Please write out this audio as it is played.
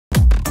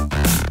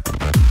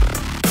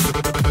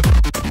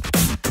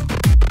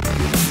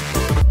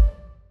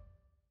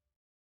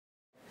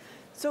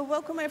So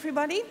welcome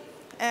everybody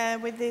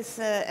with this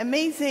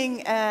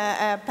amazing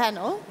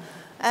panel.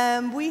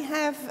 We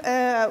have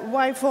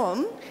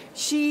Y-Vonne.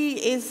 She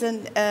is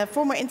a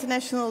former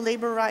international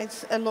labor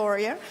rights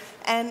lawyer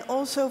and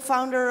also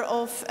founder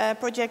of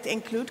Project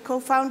Include,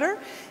 co-founder.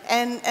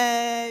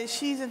 And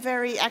she's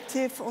very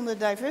active on the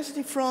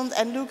diversity front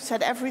and looks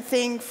at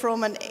everything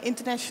from an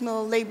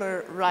international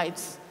labor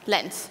rights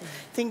lens.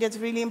 I think that's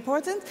really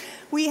important.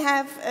 We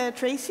have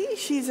Tracy.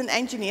 She's an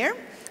engineer,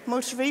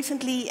 most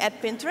recently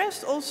at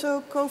Pinterest,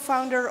 also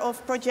co-founder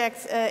of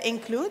Project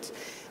Include.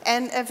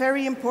 And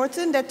very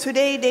important that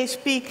today they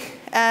speak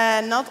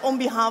not on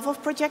behalf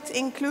of Project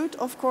Include.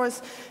 Of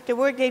course, the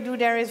work they do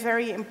there is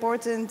very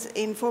important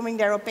in forming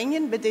their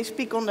opinion, but they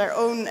speak on their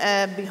own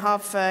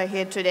behalf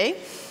here today.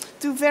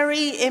 Two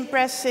very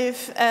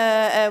impressive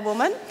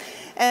women.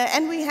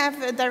 And we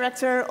have a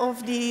director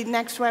of the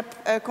Next Web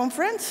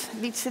Conference,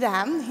 Wytze de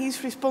Haan.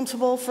 He's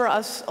responsible for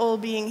us all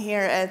being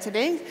here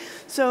today.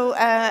 So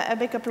a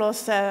big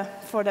applause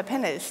for the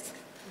panelists.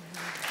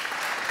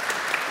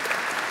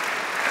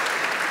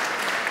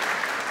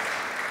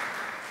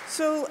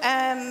 So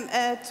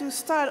to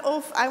start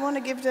off, I want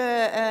to give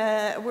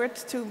the word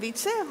to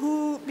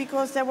Wytze,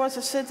 because there was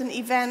a certain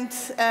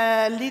event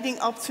leading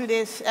up to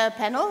this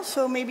panel.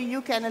 So maybe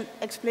you can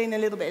explain a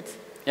little bit.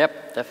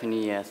 Yep,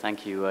 definitely.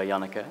 Thank you,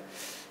 Janneke.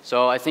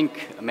 So I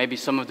think maybe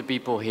some of the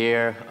people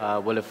here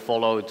will have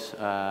followed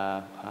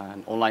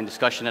an online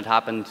discussion that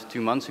happened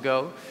 2 months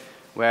ago,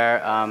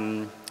 where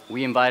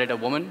we invited a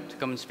woman to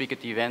come and speak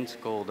at the event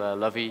called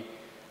Lovey,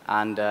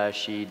 and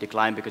she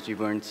declined because we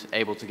weren't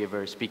able to give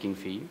her a speaking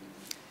fee.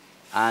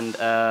 And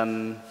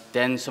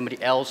then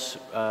somebody else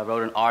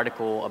wrote an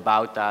article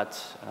about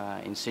that,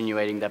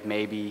 insinuating that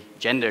maybe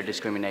gender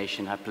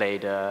discrimination had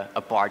played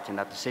a part in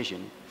that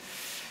decision.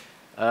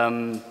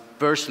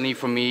 Personally,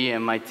 for me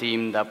and my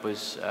team, that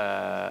was,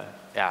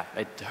 yeah,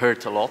 it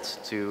hurt a lot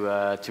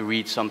to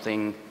read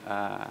something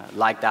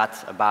like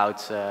that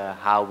about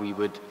how we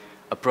would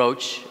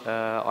approach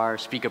our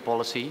speaker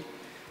policy.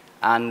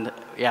 And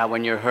yeah,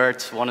 when you're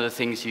hurt, one of the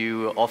things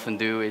you often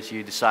do is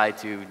you decide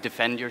to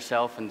defend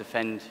yourself and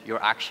defend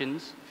your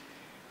actions.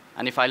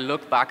 And if I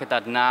look back at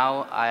that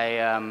now,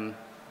 I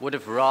would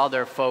have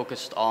rather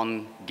focused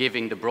on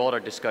giving the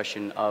broader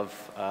discussion of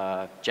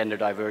gender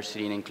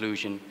diversity and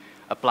inclusion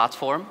a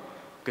platform,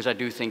 because I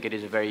do think it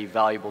is a very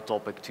valuable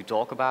topic to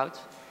talk about.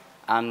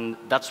 And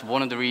that's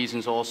one of the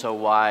reasons also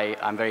why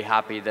I'm very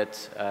happy that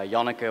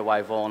Janneke,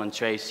 Y-Vonne, and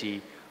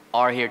Tracy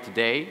are here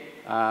today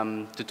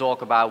to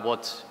talk about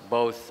what,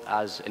 both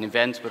as an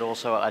event but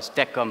also as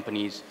tech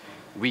companies,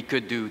 we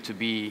could do to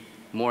be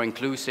more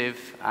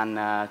inclusive and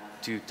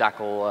to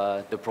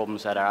tackle the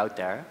problems that are out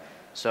there.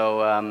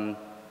 So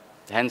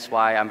hence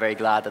why I'm very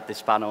glad that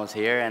this panel is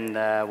here, and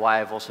why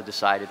I've also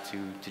decided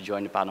to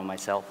join the panel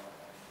myself.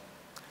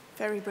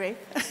 Very brave.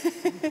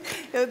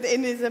 It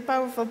is a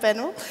powerful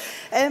panel.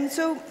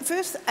 So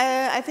first,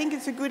 I think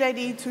it's a good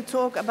idea to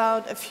talk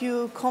about a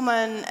few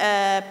common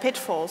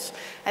pitfalls.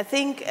 I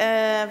think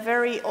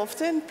very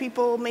often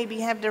people maybe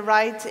have the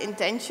right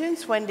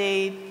intentions when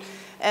they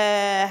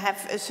have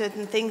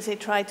certain things they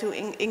try to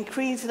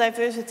increase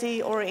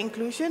diversity or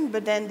inclusion,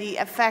 but then the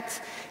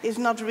effect is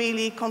not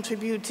really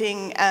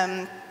contributing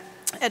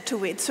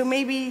to it. So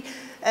maybe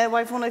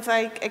Y-Vonne, if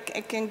I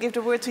can give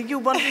the word to you,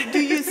 what do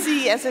you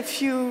see as a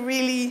few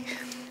really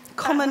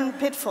common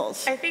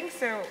pitfalls? I think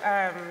so.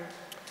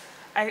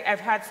 I've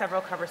had several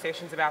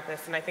conversations about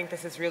this, and I think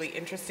this is really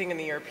interesting in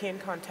the European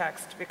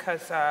context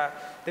because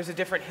there's a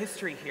different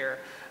history here.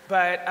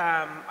 But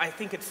I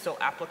think it's still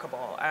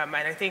applicable. And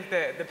I think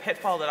the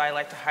pitfall that I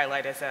like to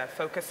highlight is a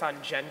focus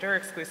on gender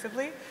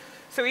exclusively.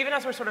 So even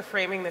as we're sort of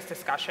framing this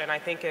discussion, I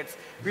think it's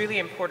really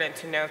important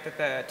to note that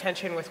the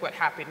tension with what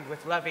happened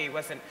with Lovey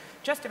wasn't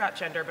just about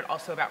gender, but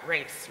also about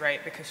race,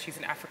 right? Because she's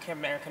an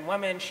African-American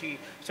woman, she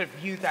sort of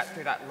viewed that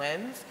through that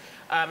lens.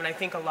 And I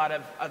think a lot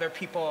of other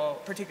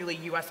people, particularly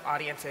US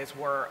audiences,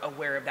 were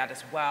aware of that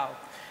as well.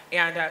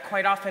 And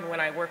quite often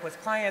when I work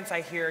with clients, I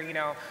hear, you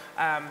know,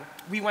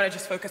 we want to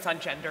just focus on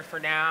gender for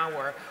now,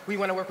 or we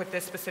want to work with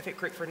this specific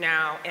group for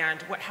now.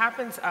 And what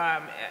happens,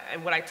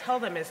 and what I tell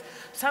them is,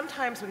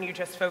 sometimes when you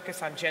just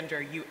focus on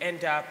gender, you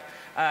end up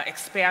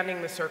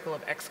expanding the circle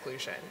of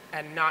exclusion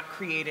and not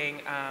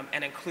creating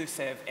an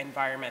inclusive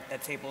environment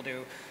that's able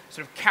to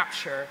sort of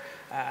capture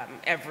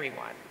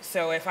everyone.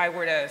 So if I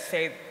were to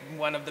say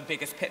one of the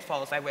biggest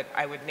pitfalls, I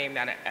would name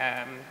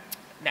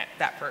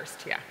that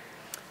first, yeah.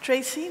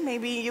 Tracy,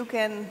 maybe you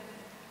can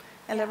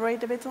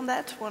elaborate a bit on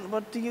that.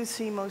 What do you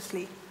see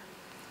mostly?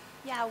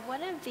 Yeah,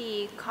 one of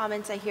the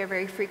comments I hear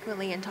very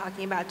frequently in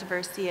talking about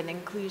diversity and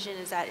inclusion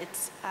is that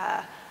it's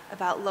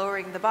about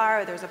lowering the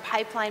bar, or there's a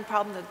pipeline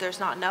problem, that there's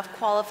not enough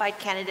qualified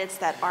candidates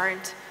that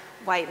aren't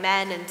white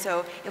men, and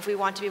so if we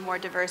want to be more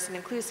diverse and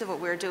inclusive, what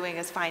we're doing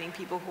is finding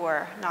people who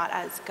are not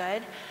as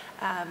good.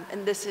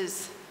 And this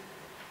is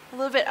a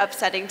little bit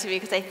upsetting to me,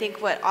 because I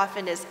think what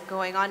often is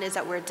going on is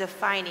that we're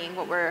defining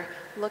what we're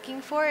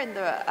looking for in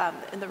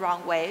the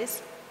wrong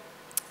ways,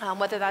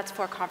 whether that's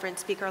for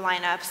conference speaker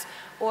lineups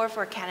or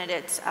for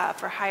candidates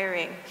for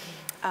hiring.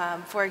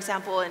 For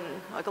example, in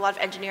like a lot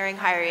of engineering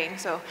hiring,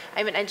 so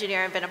I'm an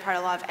engineer, I've been a part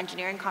of a lot of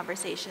engineering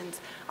conversations.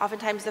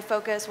 Oftentimes the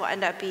focus will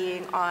end up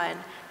being on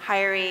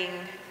hiring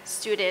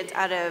students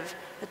out of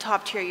the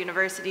top tier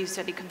universities who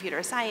study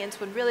computer science,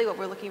 when really what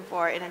we're looking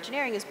for in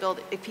engineering is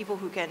people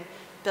who can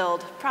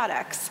build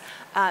products.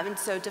 And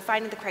so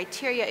defining the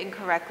criteria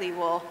incorrectly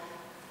will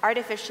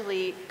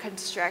artificially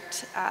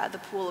constrict the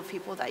pool of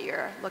people that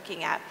you're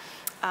looking at.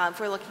 If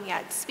we're looking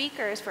at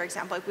speakers, for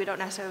example, like we don't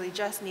necessarily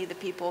just need the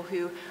people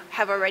who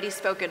have already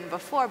spoken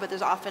before, but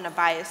there's often a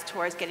bias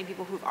towards getting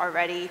people who've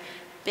already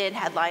been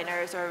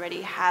headliners or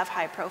already have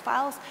high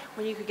profiles,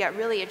 when you could get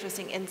really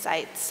interesting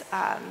insights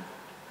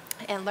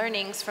and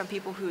learnings from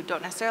people who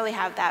don't necessarily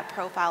have that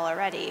profile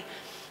already.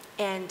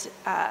 And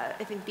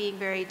I think being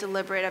very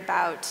deliberate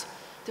about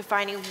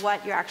defining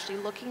what you're actually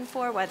looking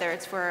for, whether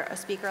it's for a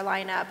speaker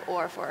lineup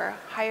or for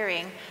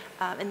hiring,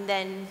 and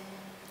then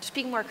just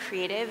being more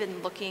creative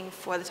and looking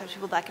for the types of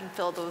people that can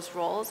fill those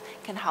roles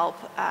can help.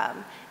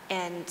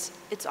 And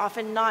it's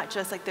often not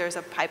just like there's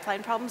a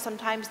pipeline problem.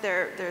 Sometimes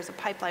there's a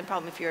pipeline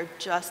problem if you're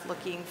just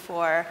looking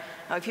for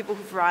people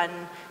who've run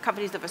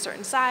companies of a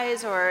certain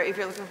size, or if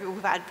you're looking for people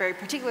who've had very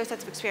particular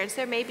sets of experience.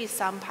 There may be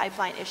some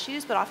pipeline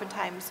issues, but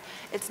oftentimes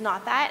it's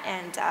not that.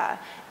 And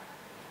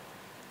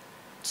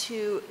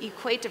to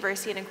equate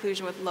diversity and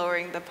inclusion with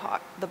lowering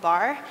the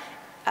bar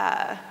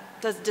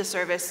does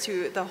disservice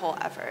to the whole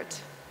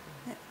effort.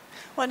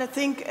 Well, I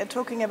think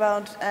talking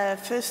about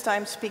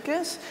first-time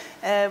speakers,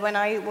 when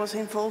I was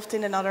involved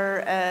in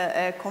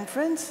another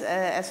conference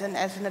as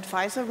an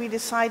advisor, we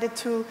decided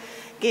to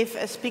give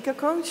a speaker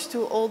coach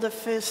to all the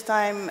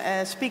first-time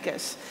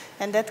speakers.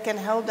 And that can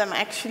help them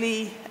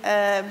actually,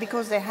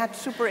 because they had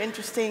super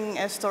interesting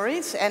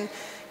stories, and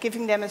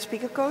giving them a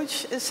speaker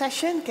coach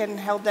session can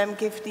help them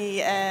give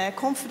the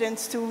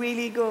confidence to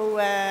really go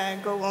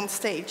on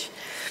stage.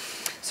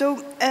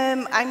 So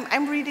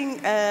I'm reading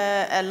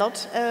a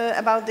lot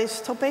about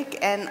this topic,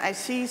 and I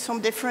see some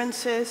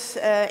differences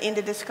in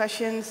the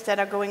discussions that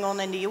are going on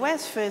in the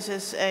US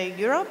versus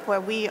Europe,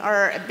 where we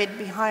are a bit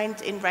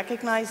behind in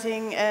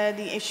recognizing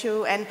the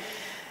issue. And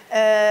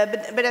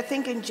but I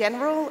think in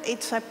general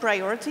it's a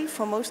priority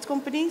for most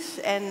companies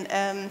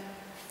and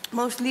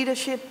most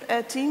leadership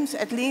teams,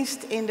 at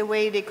least in the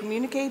way they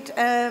communicate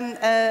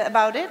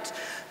about it.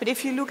 But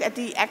if you look at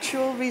the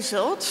actual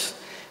results,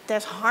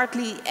 there's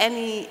hardly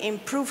any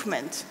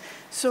improvement.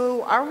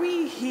 So are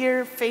we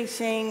here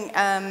facing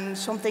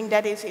something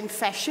that is in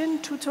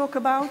fashion to talk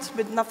about,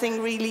 but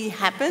nothing really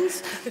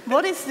happens?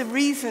 What is the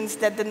reasons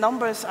that the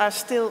numbers are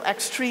still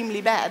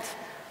extremely bad?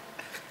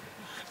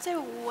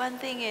 So one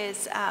thing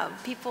is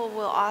people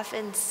will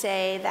often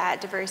say that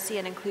diversity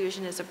and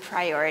inclusion is a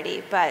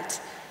priority,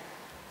 but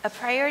a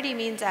priority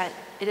means that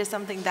it is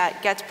something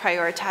that gets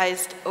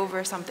prioritized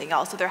over something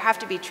else. So there have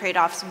to be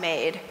trade-offs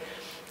made.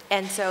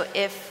 And so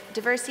if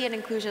diversity and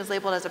inclusion is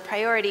labeled as a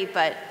priority,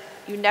 but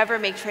you never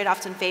make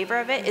trade-offs in favor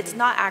of it, it's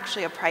not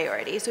actually a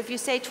priority. So if you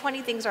say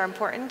 20 things are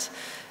important,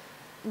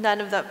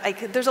 none of them,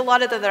 like, there's a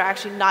lot of them that are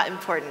actually not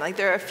important. Like,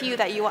 there are a few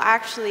that you will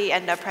actually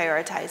end up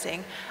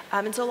prioritizing.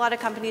 And so a lot of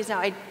companies now,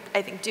 I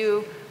think,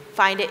 do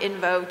find it in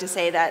vogue to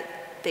say that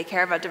they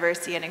care about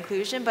diversity and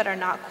inclusion, but are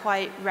not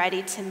quite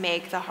ready to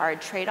make the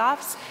hard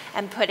trade-offs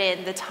and put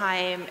in the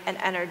time and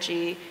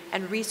energy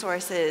and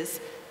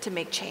resources to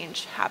make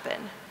change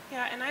happen.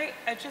 Yeah, and I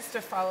just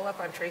to follow up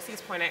on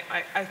Tracy's point,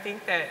 I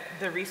think that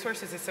the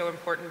resources is so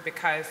important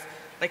because,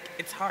 like,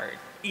 it's hard.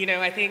 You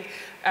know, I think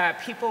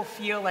people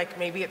feel like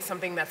maybe it's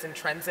something that's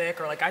intrinsic,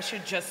 or like I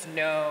should just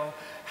know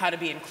how to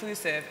be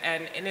inclusive,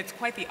 and it's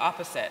quite the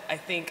opposite. I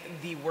think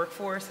the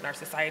workforce and our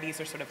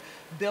societies are sort of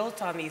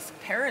built on these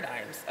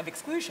paradigms of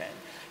exclusion,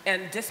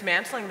 and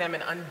dismantling them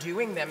and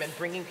undoing them and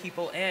bringing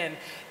people in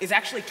is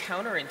actually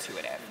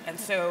counterintuitive. And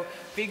so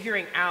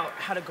figuring out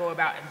how to go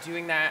about and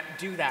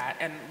do that,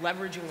 and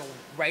leveraging the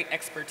right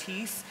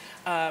expertise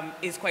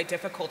is quite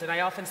difficult. And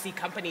I often see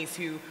companies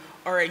who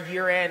are a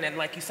year in, and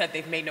like you said,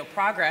 they've made no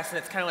progress, and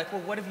it's kind of like,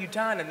 well, what have you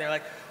done? And they're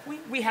like,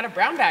 we had a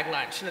brown bag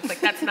lunch, and it's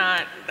like, that's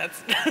not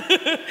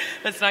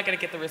going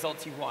to get the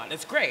results you want.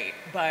 It's great,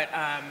 but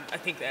I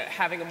think that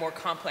having a more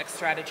complex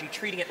strategy,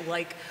 treating it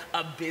like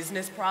a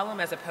business problem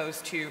as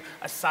opposed to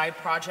a side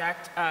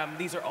project,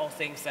 these are all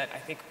things that I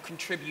think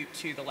contribute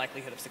to the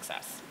likelihood of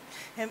success.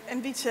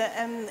 And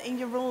Wytze, in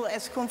your role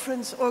as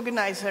conference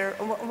organizer,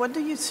 what do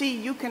you see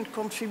you can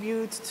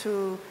contribute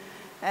to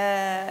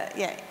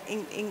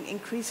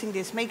increasing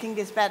this, making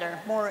this better,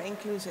 more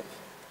inclusive?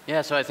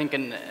 Yeah, so I think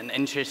an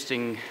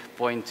interesting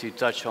point to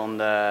touch on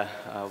the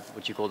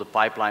what you call the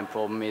pipeline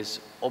problem is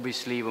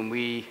obviously when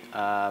we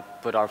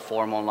put our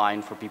form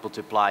online for people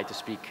to apply to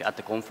speak at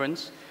the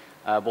conference,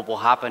 what will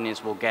happen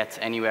is we'll get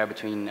anywhere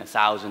between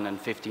 1,000 and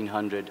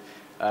 1,500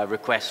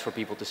 requests for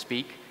people to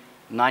speak.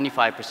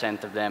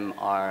 95% of them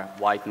are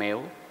white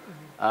male.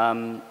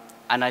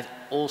 And I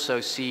also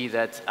see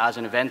that as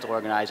an event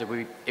organizer,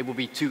 it would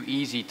be too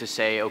easy to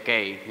say,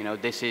 okay, you know,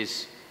 this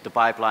is the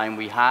pipeline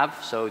we have.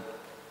 So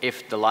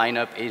if the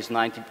lineup is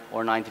 90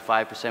 or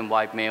 95%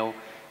 white male,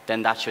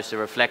 then that's just a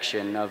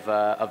reflection of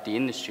the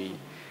industry.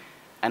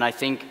 And I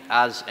think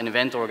as an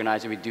event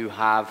organizer, we do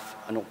have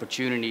an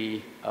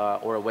opportunity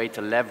or a way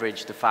to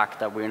leverage the fact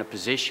that we're in a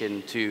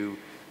position to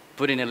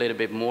put in a little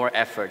bit more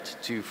effort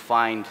to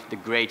find the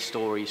great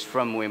stories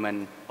from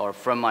women or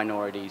from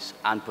minorities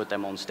and put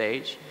them on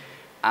stage.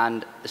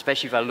 And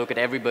especially if I look at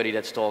everybody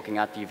that's talking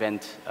at the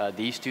event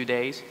these 2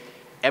 days,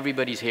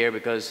 everybody's here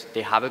because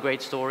they have a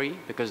great story,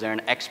 because they're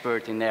an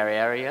expert in their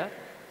area.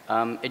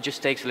 It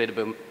just takes a little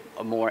bit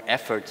more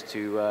effort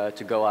to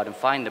go out and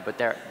find it, but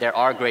there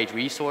are great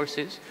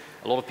resources.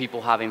 A lot of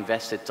people have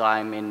invested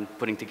time in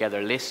putting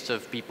together lists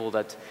of people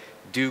that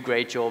do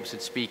great jobs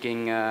at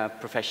speaking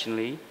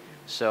professionally.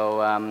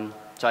 So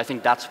I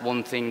think that's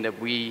one thing that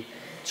we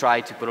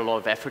try to put a lot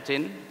of effort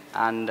in,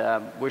 and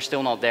we're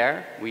still not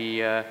there.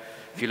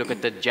 If you look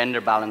at the gender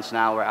balance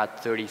now, we're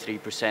at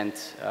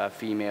 33%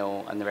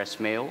 female and the rest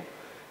male.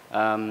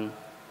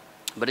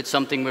 But it's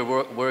something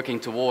we're working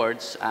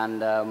towards,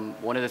 and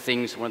one of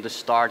the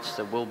starts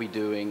that we'll be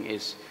doing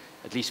is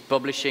at least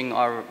publishing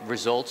our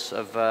results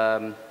of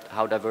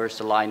how diverse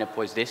the lineup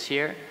was this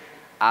year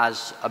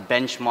as a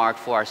benchmark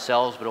for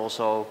ourselves, but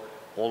also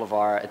all of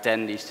our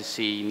attendees to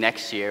see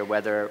next year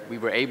whether we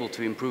were able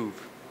to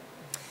improve.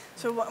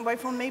 So,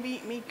 Y-Vonne,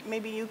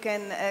 maybe you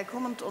can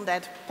comment on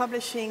that,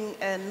 publishing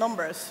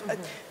numbers.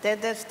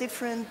 There's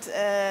different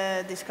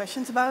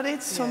discussions about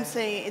it. Some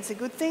say it's a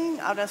good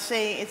thing, others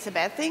say it's a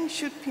bad thing.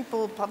 Should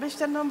people publish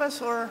their numbers,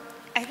 or?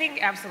 I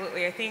think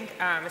absolutely. I think,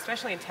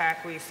 especially in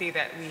tech, we see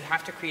that we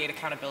have to create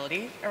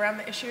accountability around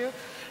the issue,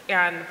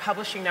 and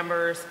publishing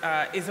numbers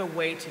is a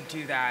way to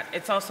do that.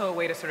 It's also a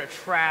way to sort of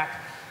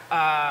track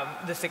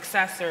the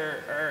success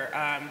or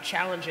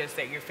challenges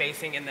that you're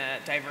facing in the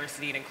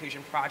diversity and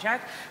inclusion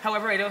project.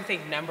 However, I don't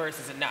think numbers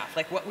is enough.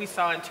 Like what we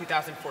saw in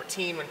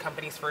 2014 when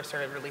companies first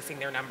started releasing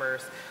their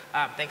numbers,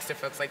 thanks to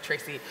folks like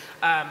Tracy,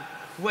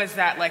 was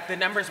that like the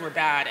numbers were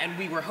bad, and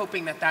we were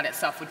hoping that that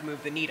itself would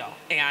move the needle.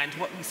 And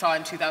what we saw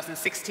in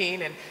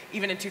 2016 and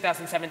even in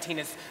 2017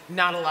 is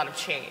not a lot of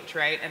change,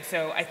 right? And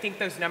so I think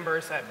those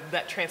numbers,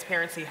 that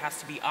transparency has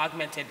to be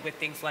augmented with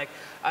things like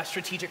a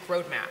strategic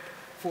roadmap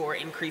for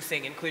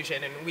increasing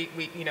inclusion, and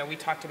we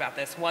talked about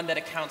this, one that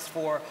accounts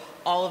for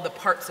all of the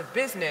parts of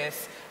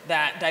business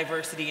that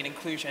diversity and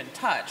inclusion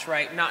touch,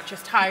 right? Not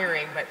just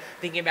hiring, but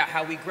thinking about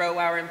how we grow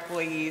our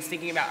employees,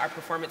 thinking about our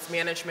performance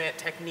management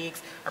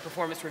techniques, our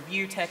performance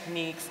review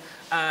techniques,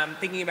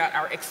 thinking about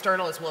our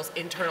external as well as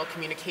internal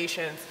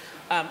communications.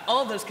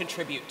 All of those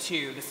contribute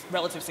to this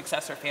relative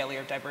success or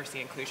failure of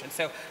diversity and inclusion.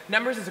 So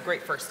numbers is a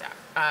great first step.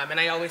 And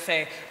I always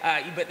say,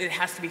 but it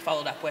has to be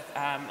followed up with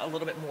a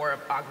little bit more of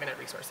augmented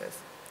resources.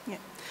 Yeah.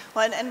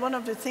 Well, and one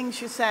of the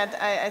things you said,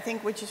 I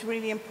think, which is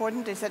really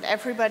important, is that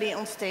everybody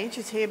on stage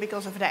is here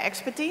because of their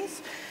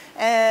expertise.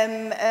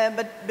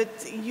 But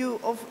you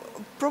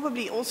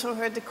probably also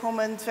heard the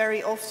comment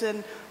very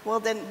often,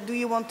 well, then do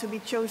you want to be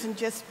chosen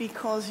just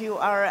because you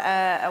are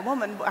a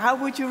woman? How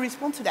would you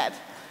respond to that?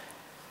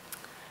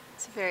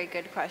 It's a very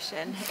good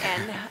question.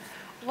 And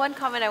one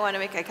comment I want to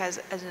make, as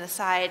an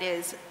aside,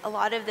 is a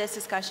lot of this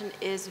discussion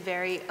is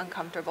very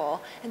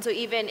uncomfortable. And so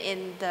even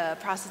in the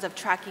process of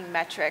tracking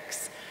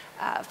metrics,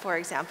 for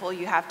example,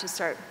 you have to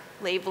start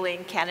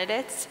labeling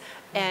candidates.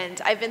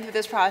 And I've been through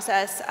this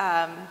process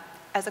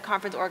as a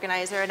conference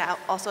organizer and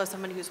also as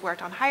someone who's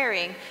worked on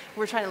hiring.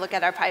 We're trying to look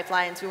at our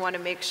pipelines. We want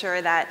to make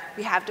sure that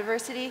we have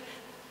diversity.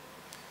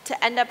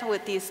 To end up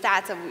with these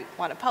stats that we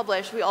want to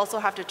publish, we also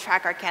have to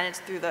track our candidates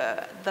through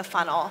the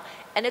funnel.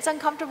 And it's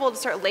uncomfortable to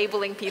start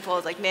labeling people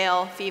as like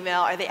male,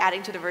 female, are they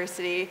adding to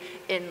diversity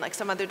in like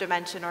some other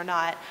dimension or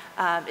not.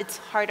 It's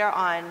harder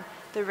on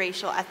the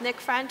racial ethnic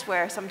front,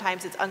 where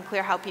sometimes it's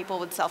unclear how people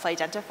would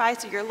self-identify.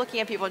 So you're looking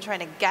at people and trying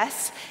to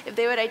guess if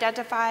they would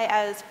identify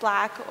as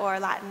Black or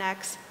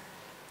Latinx.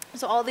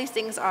 So all these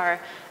things are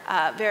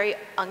very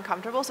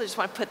uncomfortable, so I just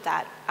want to put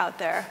that out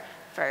there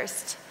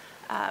first.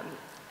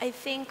 I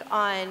think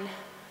on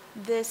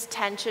this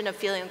tension of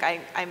feeling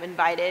like I'm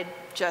invited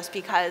just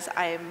because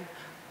I'm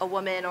a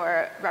woman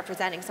or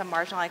representing some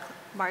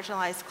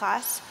marginalized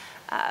class,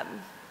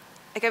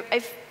 like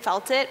I've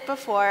felt it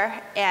before,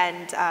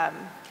 and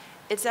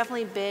it's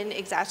definitely been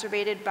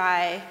exacerbated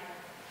by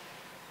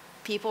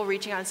people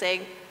reaching out and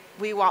saying,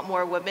 we want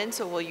more women,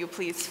 so will you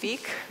please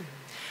speak?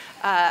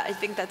 I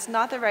think that's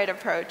not the right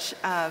approach.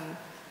 I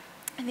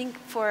think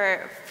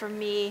for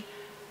me,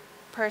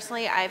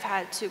 personally, I've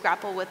had to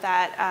grapple with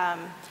that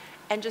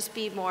and just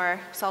be more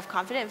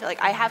self-confident and feel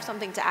like I have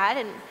something to add,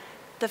 and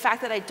the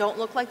fact that I don't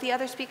look like the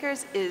other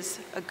speakers is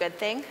a good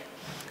thing,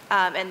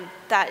 and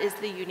that is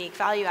the unique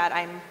value add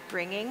I'm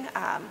bringing.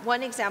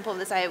 One example of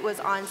this, I was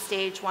on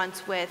stage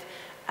once with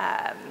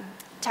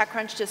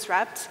TechCrunch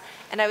Disrupt,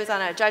 and I was on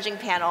a judging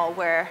panel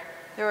where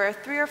there were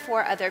 3 or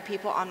 4 other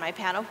people on my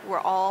panel who were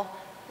all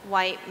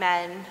white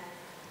men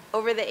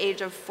over the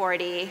age of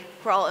 40,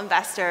 who are all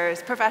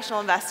investors,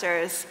 professional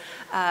investors,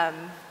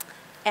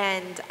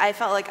 and I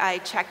felt like I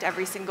checked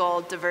every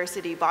single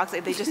diversity box.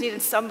 Like they just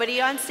needed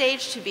somebody on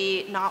stage to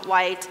be not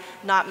white,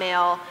 not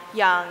male,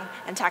 young,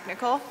 and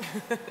technical.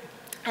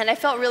 And I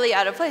felt really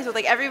out of place with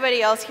like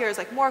everybody else here is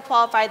like more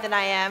qualified than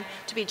I am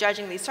to be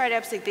judging these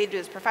startups, like they do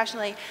this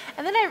professionally.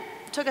 And then I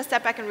took a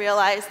step back and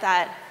realized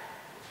that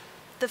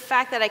the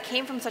fact that I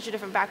came from such a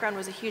different background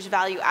was a huge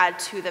value add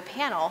to the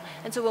panel.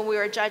 And so when we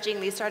were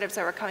judging these startups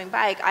that were coming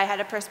by, I had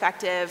a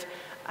perspective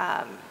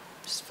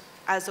just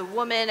as a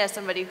woman, as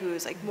somebody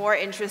who's like more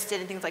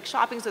interested in things like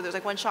shopping. So there's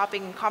like one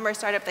shopping and commerce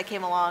startup that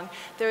came along.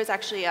 There was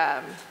actually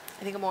I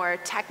think a more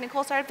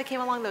technical startup that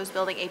came along that was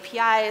building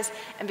APIs,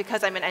 and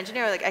because I'm an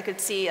engineer, like I could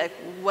see like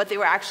what they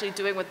were actually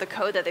doing with the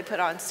code that they put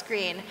on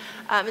screen.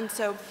 And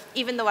so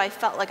even though I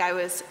felt like I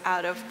was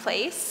out of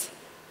place,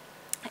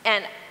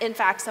 and in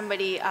fact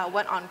somebody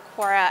went on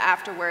Quora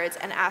afterwards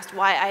and asked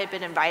why I had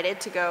been invited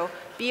to go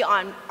be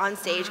on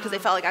stage because they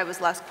felt like I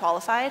was less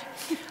qualified.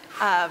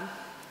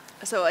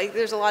 So like,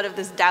 there's a lot of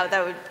this doubt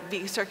that would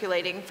be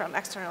circulating from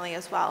externally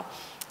as well.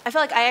 I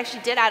felt like I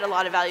actually did add a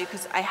lot of value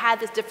because I had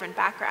this different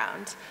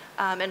background.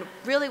 And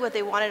really what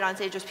they wanted on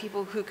stage was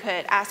people who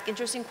could ask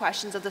interesting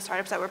questions of the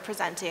startups that were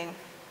presenting.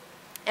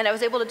 And I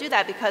was able to do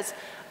that because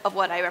of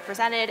what I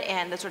represented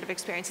and the sort of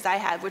experiences I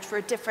had, which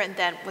were different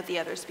than what the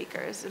other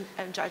speakers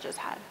and judges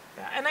had.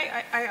 Yeah, and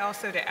I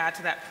also, to add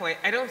to that point,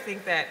 I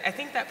think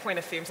that point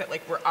assumes that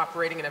like we're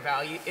operating in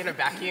a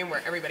vacuum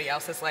where everybody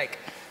else is like,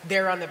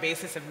 they're on the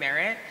basis of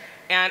merit.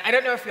 And I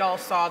don't know if you all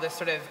saw this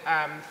sort of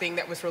thing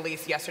that was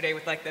released yesterday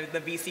with like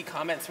the VC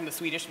comments from the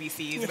Swedish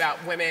VCs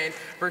about women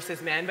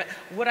versus men. But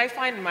what I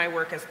find in my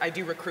work is I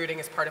do recruiting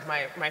as part of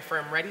my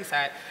firm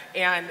ReadySet.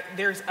 And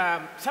there's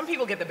some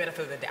people get the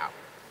benefit of the doubt.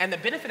 And the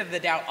benefit of the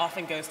doubt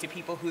often goes to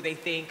people who they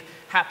think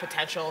have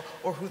potential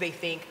or who they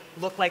think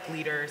look like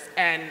leaders.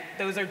 And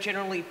those are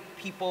generally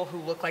people who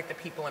look like the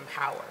people in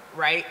power,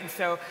 right? And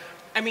so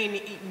I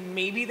mean,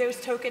 maybe there's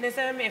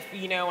tokenism if,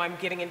 you know, I'm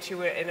getting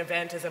into an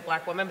event as a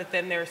black woman, but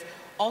then there's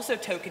also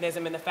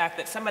tokenism in the fact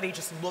that somebody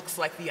just looks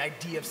like the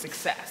idea of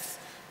success.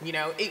 You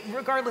know,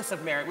 regardless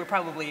of merit, we're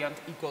probably on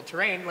equal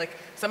terrain. Like,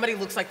 somebody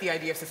looks like the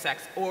idea of success,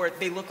 or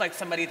they look like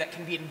somebody that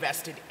can be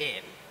invested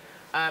in.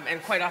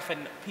 And quite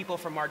often, people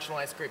from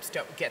marginalized groups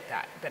don't get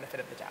that benefit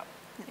of the doubt.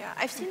 Yeah,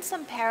 I've seen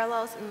some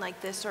parallels in like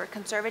this sort of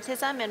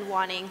conservatism and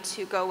wanting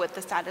to go with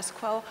the status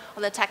quo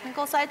on the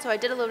technical side. So I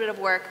did a little bit of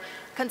work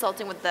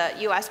consulting with the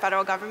US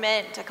federal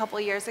government a couple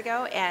of years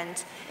ago,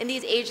 and in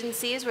these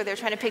agencies where they're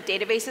trying to pick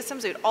database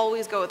systems, they would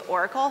always go with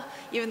Oracle,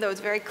 even though it's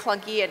very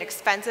clunky and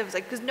expensive. It's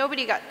like, because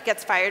nobody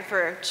gets fired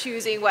for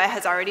choosing what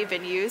has already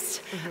been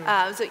used.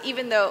 So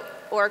even though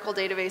Oracle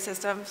database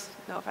systems,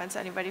 no offense to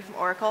anybody from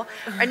Oracle,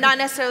 are not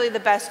necessarily the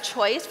best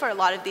choice for a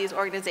lot of these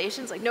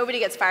organizations. Like, nobody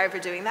gets fired for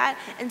doing that.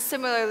 And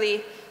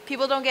similarly,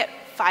 people don't get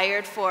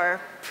fired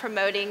for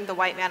promoting the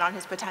white man on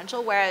his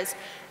potential, whereas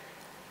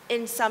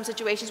in some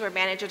situations where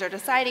managers are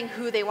deciding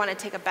who they want to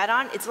take a bet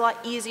on, it's a lot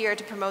easier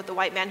to promote the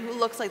white man who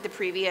looks like the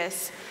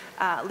previous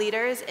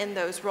leaders in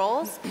those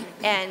roles.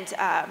 And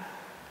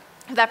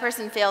if that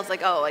person fails,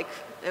 like, oh, like,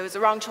 it was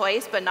the wrong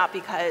choice, but not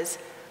because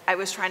I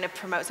was trying to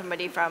promote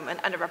somebody from an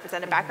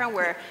underrepresented background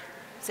where,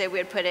 say, we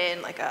had put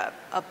in like a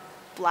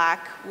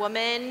black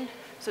woman,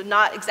 so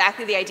not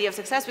exactly the idea of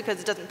success because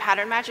it doesn't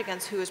pattern match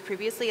against who was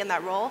previously in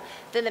that role,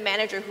 then the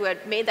manager who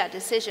had made that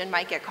decision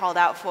might get called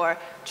out for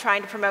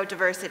trying to promote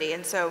diversity.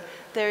 And so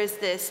there's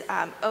this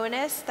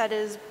onus that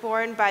is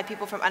borne by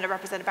people from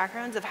underrepresented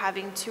backgrounds of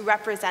having to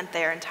represent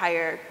their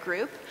entire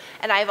group.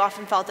 And I've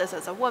often felt this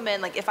as a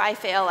woman, like if I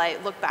fail, I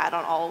look bad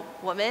on all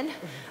women.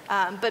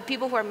 But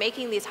people who are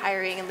making these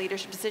hiring and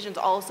leadership decisions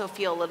also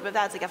feel a little bit of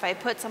that. It's like if I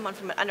put someone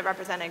from an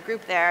underrepresented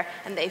group there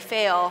and they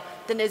fail,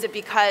 then is it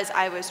because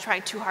I was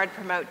trying too hard to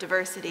promote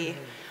diversity?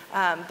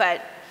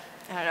 But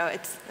I don't know,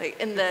 it's like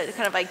in the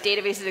kind of like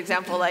databases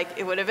example, like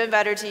it would have been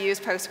better to use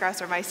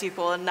Postgres or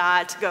MySQL and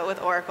not go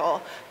with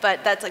Oracle.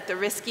 But that's like the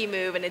risky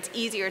move, and it's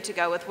easier to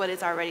go with what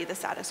is already the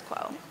status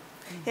quo.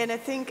 And I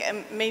think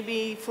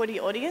maybe for the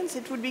audience,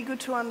 it would be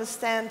good to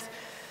understand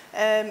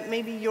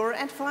maybe your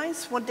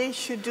advice, what they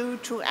should do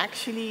to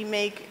actually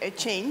make a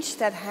change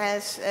that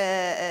has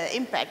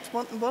impact.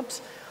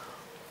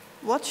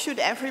 What should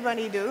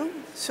everybody do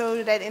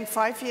so that in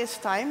 5 years'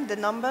 time, the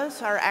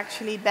numbers are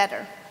actually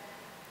better?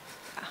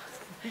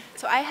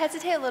 So I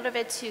hesitate a little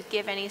bit to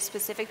give any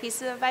specific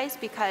pieces of advice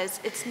because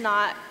it's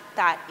not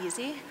that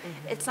easy.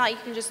 It's not you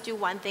can just do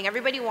one thing.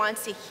 Everybody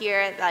wants to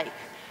hear, like,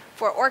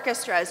 for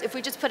orchestras, if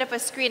we just put up a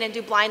screen and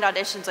do blind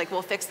auditions, like,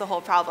 we'll fix the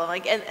whole problem.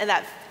 Like, and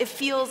that it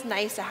feels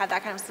nice to have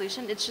that kind of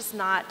solution. It's just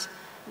not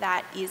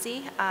that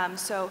easy.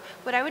 So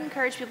what I would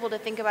encourage people to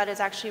think about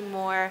is actually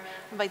more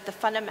like the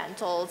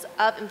fundamentals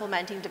of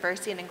implementing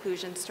diversity and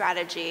inclusion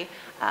strategy.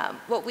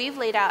 What we've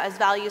laid out as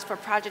values for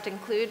Project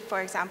Include,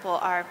 for example,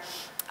 are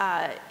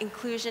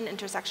inclusion,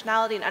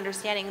 intersectionality, and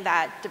understanding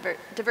that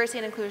diversity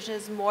and inclusion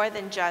is more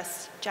than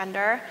just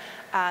gender.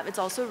 It's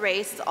also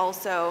race, it's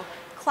also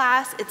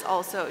class, it's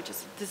also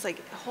just this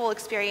like whole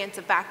experience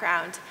of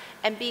background,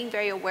 and being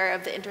very aware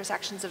of the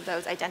intersections of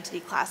those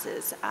identity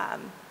classes.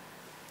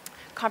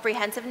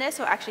 comprehensiveness,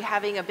 so actually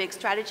having a big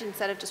strategy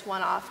instead of just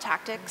one-off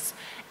tactics,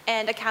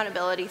 and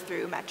accountability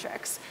through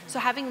metrics. So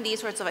having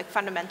these sorts of like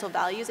fundamental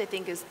values, I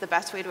think, is the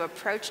best way to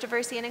approach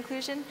diversity and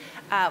inclusion.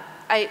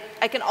 I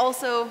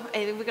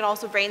think we can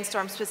also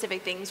brainstorm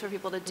specific things for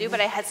people to do, but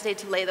I hesitate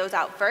to lay those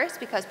out first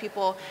because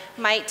people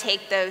might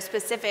take those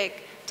specific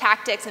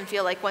tactics and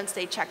feel like once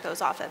they check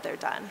those off that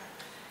they're done.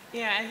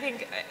 Yeah, I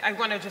think I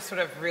want to just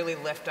sort of really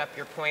lift up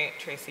your point,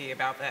 Tracy,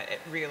 about that.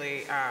 It really,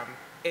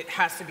 it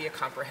has to be a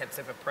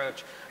comprehensive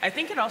approach. I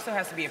think it also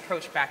has to be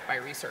approached backed by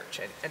research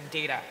and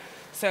data.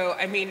 So,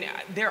 I mean,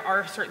 there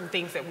are certain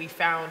things that we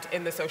found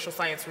in the social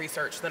science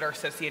research that are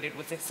associated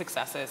with the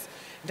successes,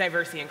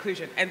 diversity,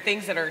 inclusion, and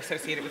things that are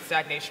associated with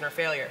stagnation or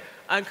failure.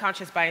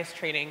 Unconscious bias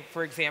training,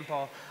 for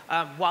example,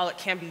 while it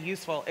can be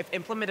useful, if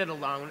implemented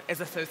alone,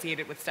 is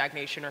associated with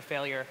stagnation or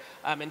failure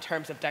in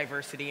terms of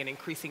diversity and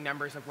increasing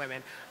numbers of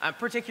women,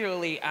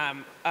 particularly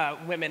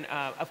women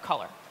of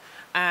color.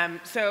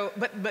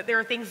 But there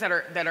are things that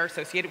are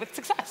associated with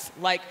success,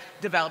 like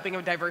developing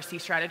a diversity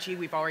strategy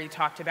we've already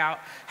talked about.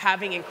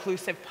 Having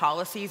inclusive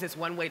policies is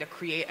one way to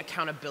create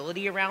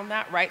accountability around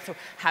that, right? So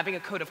having a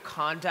code of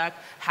conduct,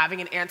 having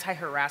an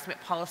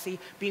anti-harassment policy,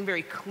 being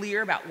very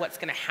clear about what's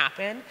going to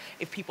happen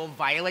if people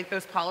violate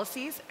those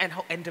policies,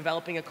 and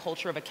developing a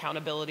culture of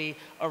accountability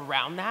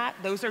around that.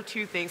 Those are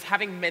two things.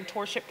 Having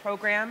mentorship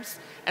programs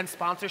and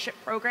sponsorship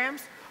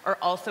programs are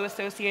also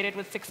associated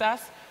with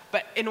success.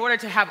 But in order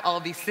to have all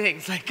of these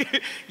things,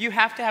 like, you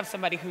have to have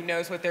somebody who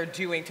knows what they're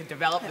doing to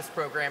develop this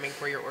programming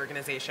for your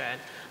organization.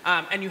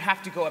 And you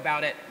have to go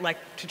about it, like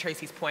to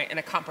Tracy's point, in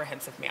a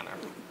comprehensive manner.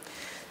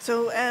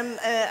 So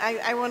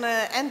I want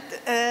to end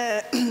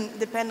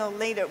the panel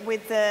later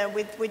with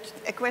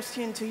a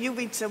question to you,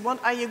 Wytze.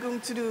 What are you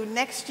going to do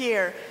next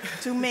year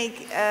to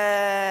make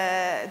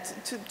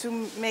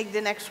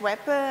the next web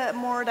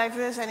more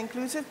diverse and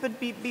inclusive? But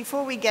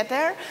before we get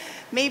there,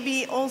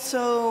 maybe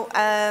also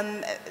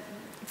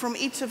from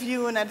each of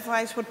you an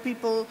advice what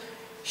people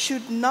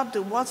should not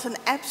do. What's an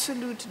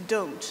absolute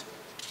don't?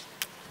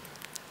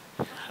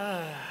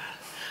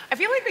 I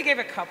feel like we gave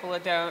a couple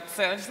of don'ts,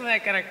 so I'm just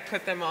like going to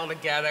put them all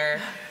together.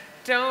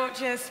 Don't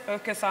just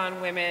focus on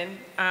women.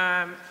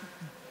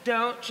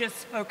 Don't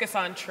just focus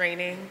on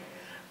training.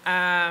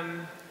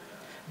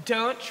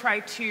 Don't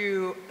try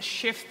to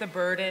shift the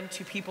burden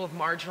to people of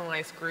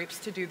marginalized groups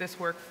to do this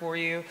work for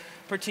you,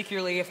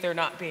 particularly if they're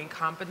not being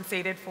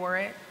compensated for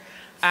it.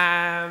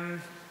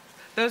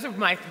 Those are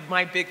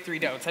my big three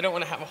don'ts. I don't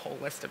want to have a whole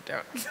list of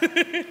don'ts.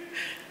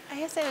 I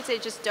guess I would say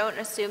just don't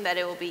assume that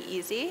it will be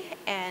easy,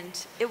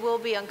 and it will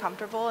be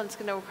uncomfortable, and it's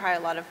going to require a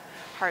lot of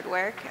hard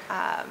work.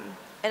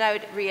 And I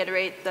would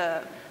reiterate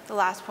the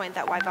last point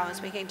that Y-Vonne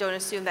was making. Don't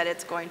assume that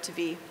it's going to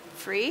be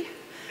free.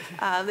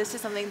 This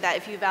is something that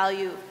if you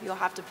value, you'll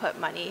have to put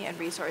money and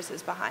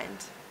resources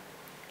behind.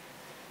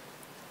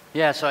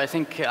 Yeah, so I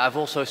think I've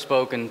also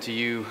spoken to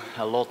you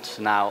a lot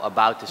now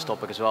about this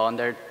topic as well, and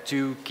there are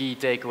two key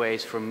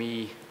takeaways for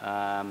me,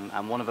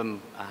 and one of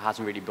them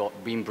hasn't really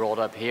been brought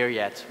up here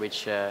yet,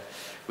 which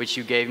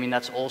you gave me, and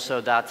that's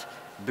also that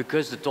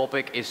because the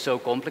topic is so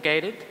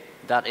complicated,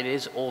 that it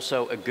is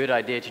also a good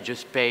idea to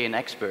just pay an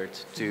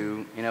expert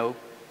to,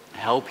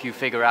 help you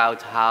figure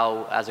out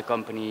how, as a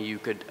company, you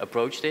could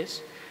approach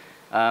this.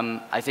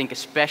 I think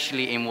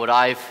especially in what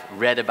I've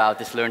read about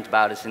this, learned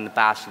about this in the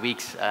past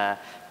weeks,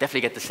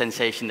 definitely get the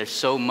sensation there's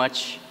so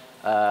much,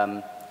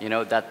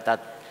 that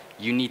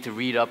you need to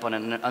read up on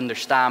and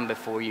understand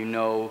before you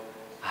know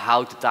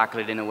how to tackle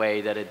it in a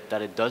way that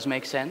it does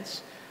make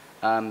sense.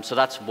 So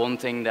that's one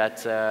thing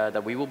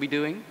that we will be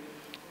doing.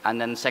 And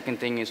then the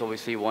second thing is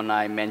obviously one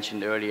I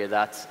mentioned earlier,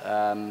 that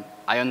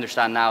I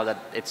understand now that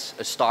it's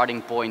a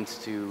starting point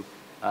to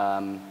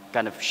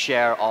kind of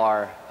share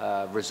our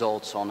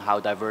results on how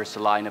diverse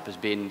the lineup has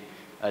been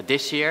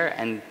this year,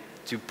 and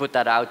to put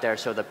that out there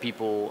so that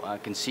people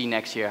can see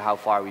next year how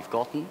far we've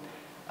gotten.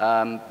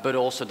 But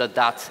also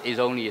that is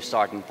only a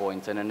starting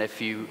point, and then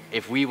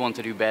if we want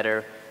to do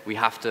better, we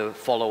have to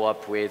follow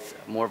up with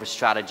more of a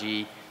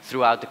strategy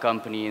throughout the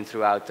company and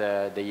throughout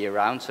the year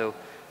round. So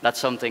that's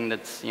something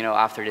that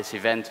after this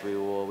event we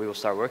will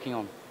start working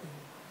on.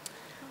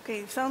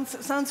 Okay,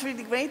 sounds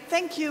really great.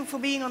 Thank you for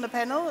being on the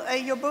panel.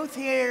 You're both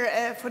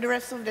here for the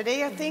rest of the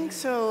day, I think.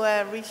 So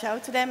reach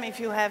out to them if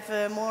you have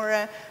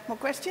more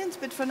questions.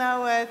 But for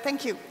now,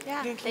 thank you.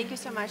 Yeah, thank you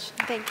so much.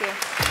 Thank you.